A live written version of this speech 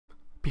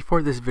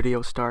Before this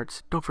video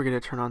starts, don't forget to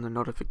turn on the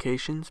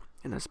notifications,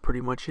 and that's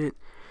pretty much it.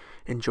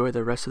 Enjoy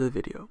the rest of the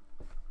video.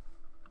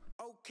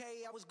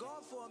 Okay, I was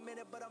gone for a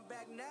minute, but I'm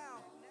back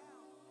now.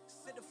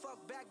 Sit the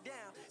fuck back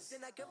down.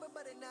 Sit like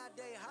everybody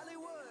nowadays,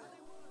 Hollywood.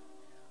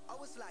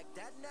 Oh, it's like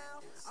that now?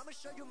 I'ma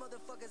show you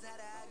motherfuckers how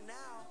to act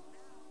now.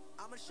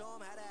 I'ma show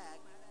them how to act.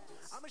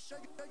 I'ma show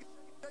you.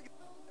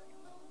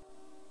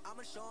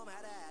 I'ma show them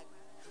how to act.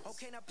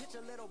 Okay, now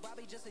picture little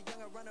Bobby, just a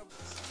younger runner.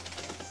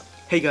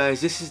 Hey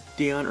guys, this is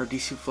Dion or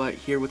DC Flight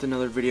here with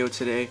another video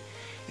today.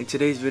 In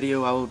today's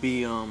video, I will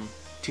be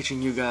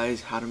teaching you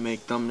guys how to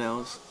make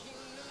thumbnails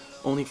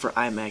only for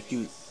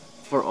iMac.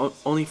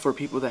 Only for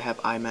people that have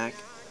iMac.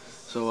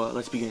 So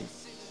let's begin.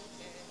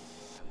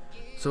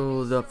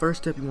 So the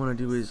first step you want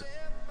to do is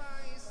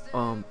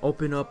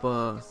open up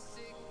an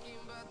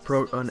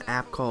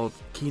app called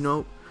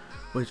Keynote,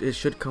 which it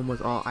should come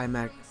with all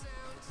iMac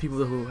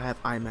people who have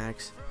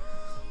iMacs.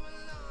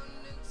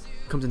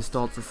 Comes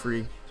installed for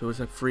free, so it's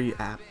a free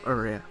app.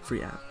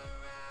 Free app.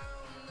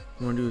 What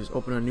you want to do is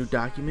open a new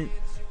document,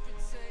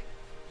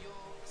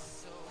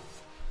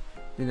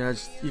 and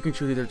you can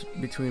choose either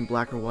between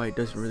black or white.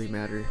 Doesn't really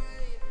matter.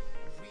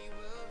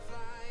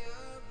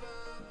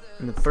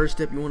 And the first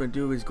step you want to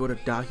do is go to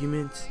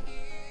Documents,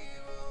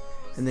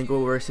 and then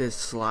go where it says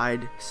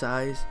Slide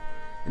Size,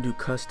 and do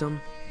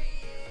Custom,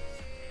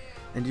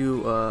 and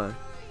do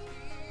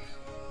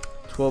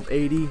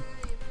 1280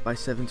 by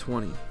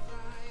 720.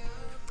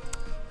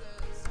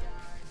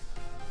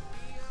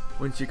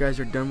 Once you guys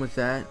are done with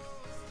that,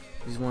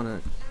 you just want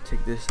to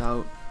take this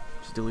out,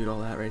 just delete all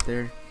that right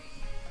there,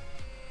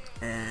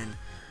 and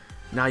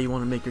now you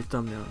want to make your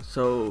thumbnail.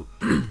 So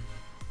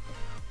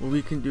what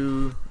we can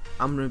do,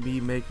 I'm going to be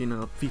making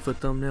a FIFA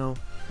thumbnail.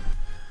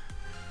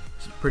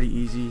 It's pretty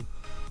easy.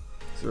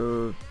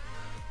 So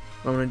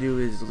what I'm going to do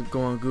is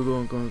go on Google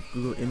and go on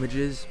Google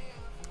Images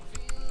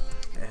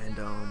and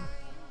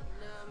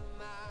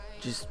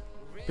just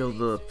build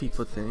the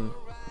FIFA thing,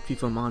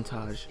 FIFA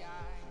montage.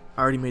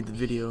 I already made the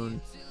video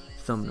and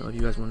thumbnail if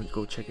you guys want to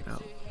go check it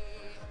out.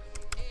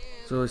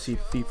 So let's see,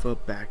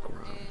 FIFA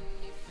background.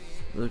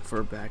 Look for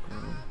a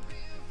background.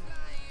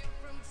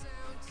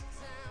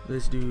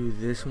 Let's do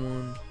this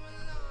one.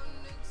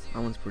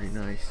 That one's pretty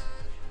nice.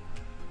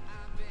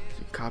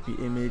 So copy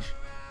image.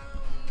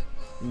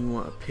 And you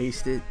want to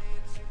paste it.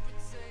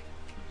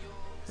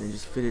 And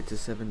just fit it to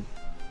 7.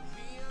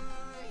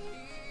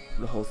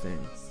 The whole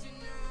thing.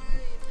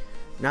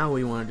 Now what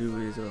you want to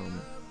do is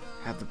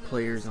have the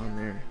players on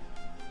there.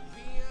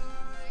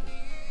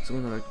 So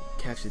I'm gonna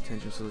catch the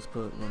attention, so let's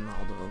put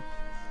Ronaldo.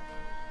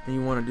 And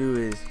you want to do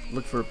is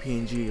look for a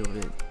PNG of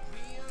it,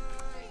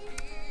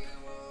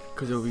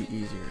 because it'll be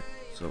easier.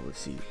 So let's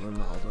see,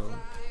 Ronaldo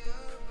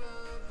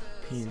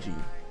PNG.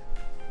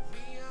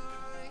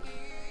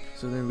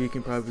 So then we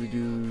can probably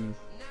do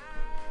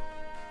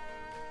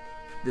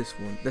this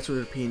one. That's what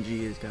a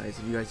PNG is, guys,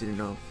 if you guys didn't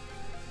know.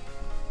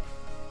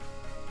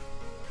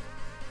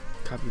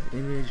 Copy the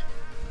image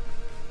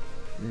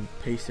and then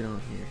paste it on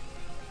here.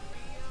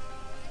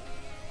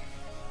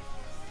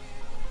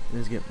 And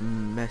let's get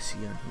messy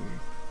on here.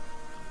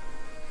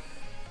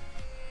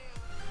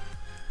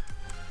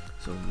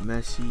 So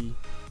messy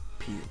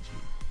PNG.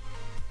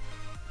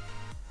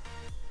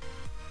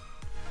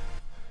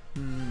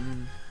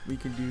 We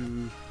can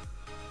do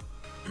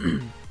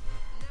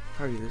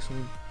probably this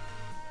one.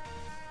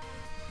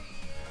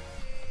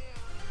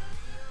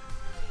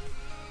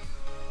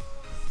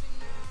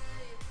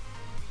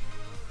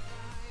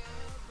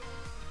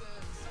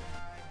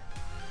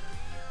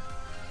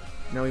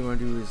 Now what we want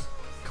to do is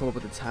come up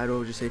with a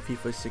title, just say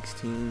FIFA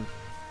 16,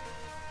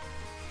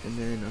 and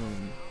then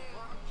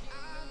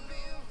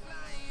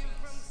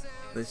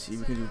let's see,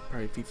 we can do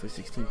probably FIFA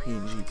 16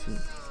 PNG too.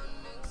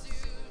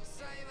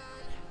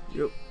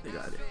 Yep, they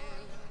got it.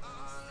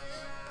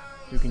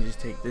 You can just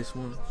take this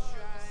one.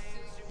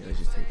 Yeah, let's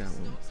just take that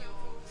one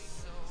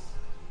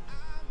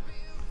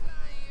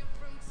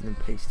and then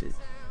paste it.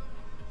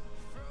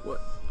 What?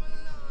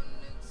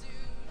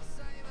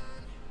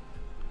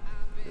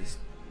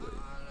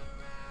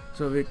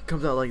 So if it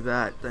comes out like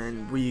that,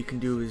 then what you can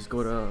do is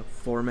go to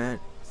Format,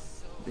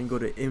 then go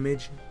to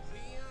Image,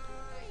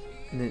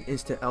 and then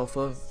Instant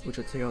Alpha, which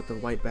will take out the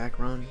white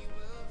background.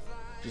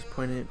 Just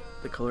point it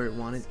the color it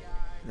wanted,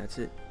 and that's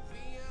it.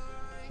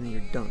 And then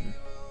you're done.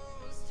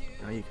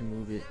 Now you can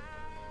move it.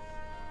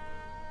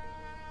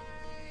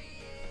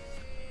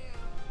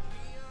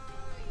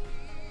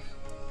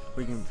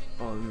 We can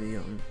let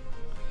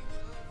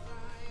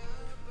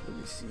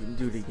me see,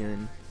 do it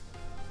again.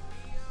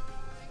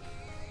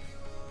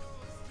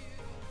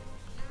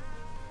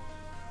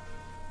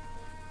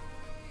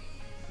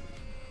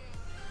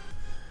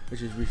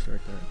 Let's just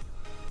restart that.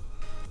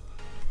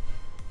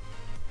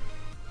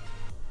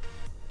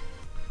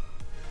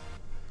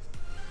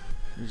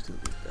 Just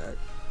delete that.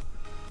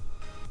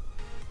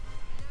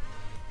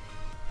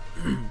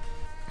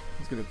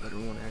 Let's get a better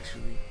one,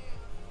 actually.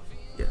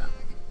 Yeah.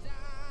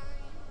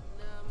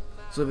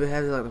 So if it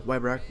has like a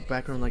white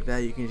background like that,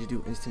 you can just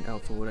do instant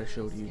alpha, what I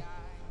showed you.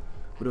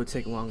 but it'll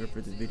take longer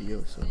for the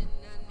video, so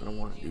I don't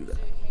want to do that.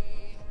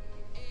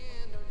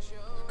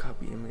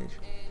 Copy image,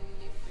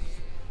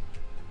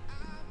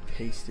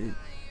 paste it.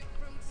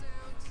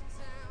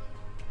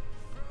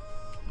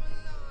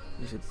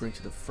 You should bring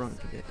to the front.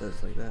 Okay, it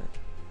does like that.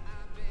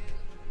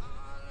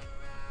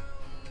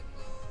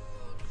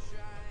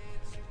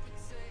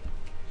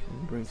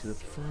 And bring to the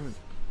front.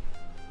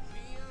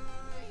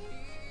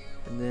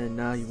 And then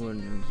now you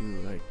want to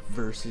do like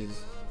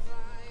verses.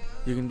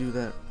 You can do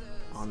that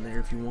on there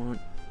if you want.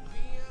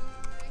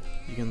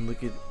 You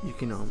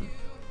can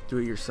do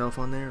it yourself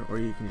on there, or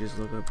you can just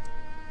look up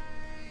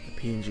the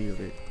PNG of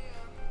it.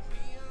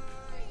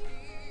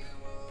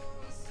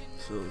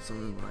 So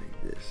something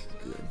like this is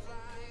good.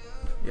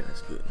 Yeah,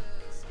 it's good.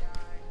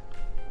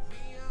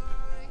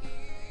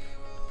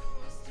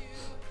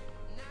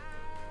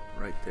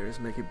 Right there, let's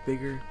make it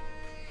bigger.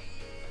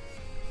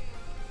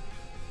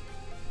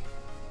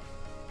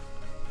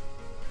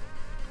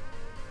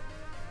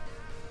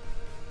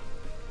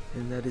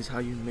 And that is how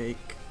you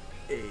make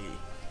a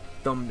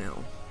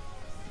thumbnail,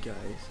 guys.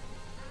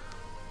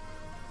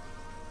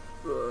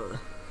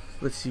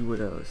 Let's see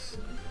what else.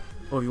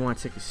 Oh, if you want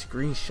to take a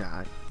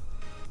screenshot,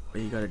 what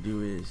you gotta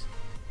do is,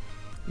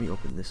 let me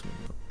open this one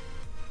up.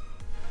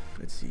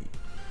 Let's see.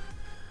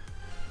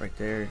 Right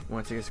there, you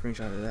want to take a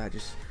screenshot of that,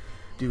 just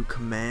do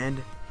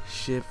Command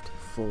Shift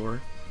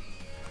 4,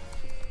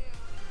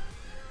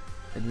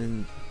 and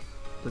then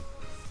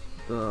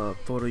the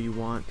photo you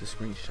want to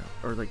screenshot,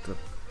 or like the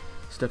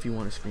stuff you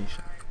want to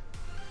screenshot.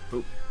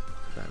 Oh,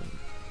 that one.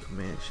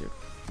 Command Shift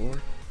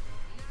 4.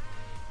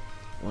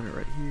 Want it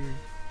right here.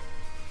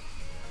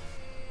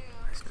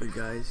 That's good,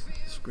 guys.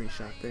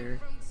 Screenshot there.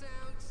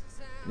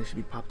 And it should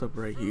be popped up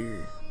right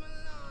here.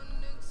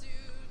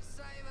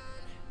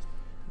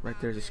 Right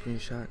there's a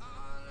screenshot.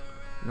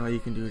 And all you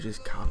can do is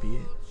just copy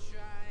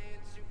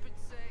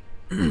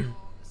it.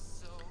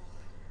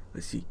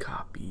 Let's see,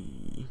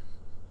 copy.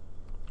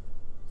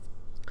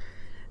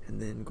 And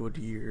then go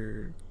to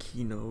your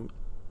Keynote.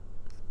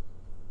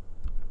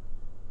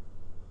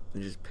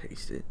 And just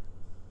paste it.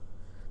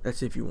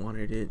 That's if you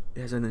wanted it.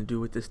 It has nothing to do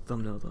with this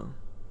thumbnail though.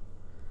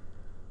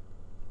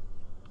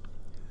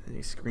 And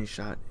you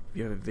screenshot if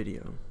you have a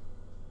video.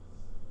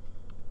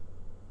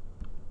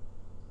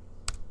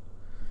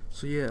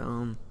 So yeah,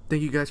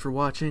 thank you guys for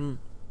watching.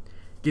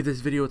 Give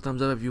this video a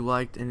thumbs up if you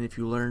liked and if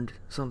you learned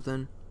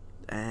something,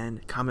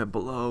 and comment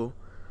below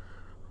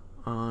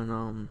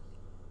on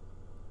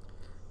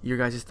your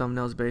guys'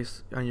 thumbnails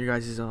based on your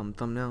guys'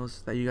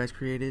 thumbnails that you guys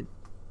created.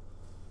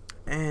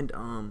 And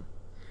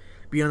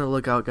be on the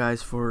lookout,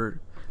 guys, for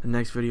the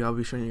next video. I'll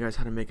be showing you guys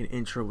how to make an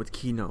intro with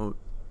Keynote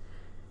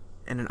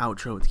and an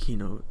outro with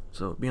Keynote.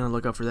 So be on the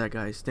lookout for that,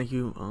 guys. Thank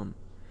you.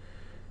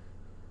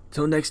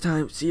 Till next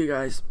time, see you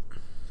guys.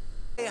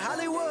 Hey,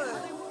 Hollywood.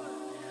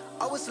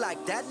 Oh, it's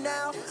like that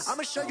now.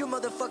 I'ma show you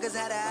motherfuckers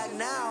how to act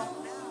now.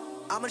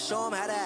 I'ma show them how to act.